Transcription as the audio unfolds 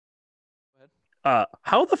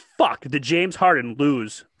How the fuck did James Harden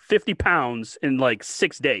lose 50 pounds in like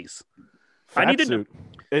 6 days? I Fat need to. suit.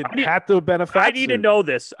 It I need. had to have been a I fat need to suit. know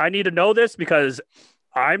this. I need to know this because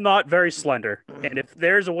I'm not very slender, and if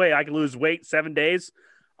there's a way I can lose weight 7 days,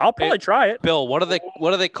 I'll Hey, probably try it. Bill, what do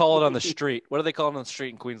they call it on the street? What do they call it on the street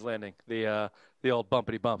in Queens Landing? The old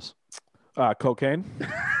bumpity bumps. Cocaine.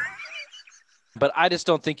 But I just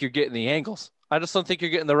don't think you're getting the angles. I just don't think you're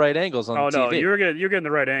getting the right angles on Oh no, TV. you're getting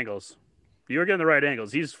the right angles. You're getting the right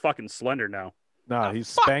angles. He's fucking slender now. No,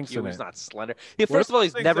 he's Fuck Spanx you, in he's it. not slender. Yeah, What first of all, are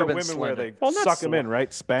he's those things never that been women wear? slender. They Well, not suck him in, slender. right?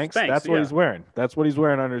 Spanx. Spanx, That's what yeah. he's wearing. That's what he's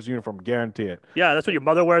wearing under his uniform. Guarantee it. Yeah, that's what your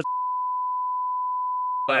mother wears.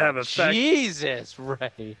 I have a fact. Jesus,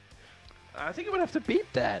 Ray. I think I'm gonna have to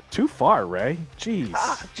beat that. Too far, Ray. Jeez.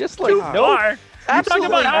 Just like Too far. I'm talking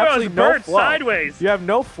about how I was absolutely no burnt flow. sideways. You have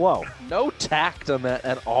no flow. no tact on that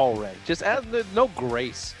at all, Ray. Just no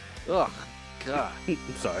grace. Ugh, God. I'm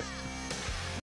sorry.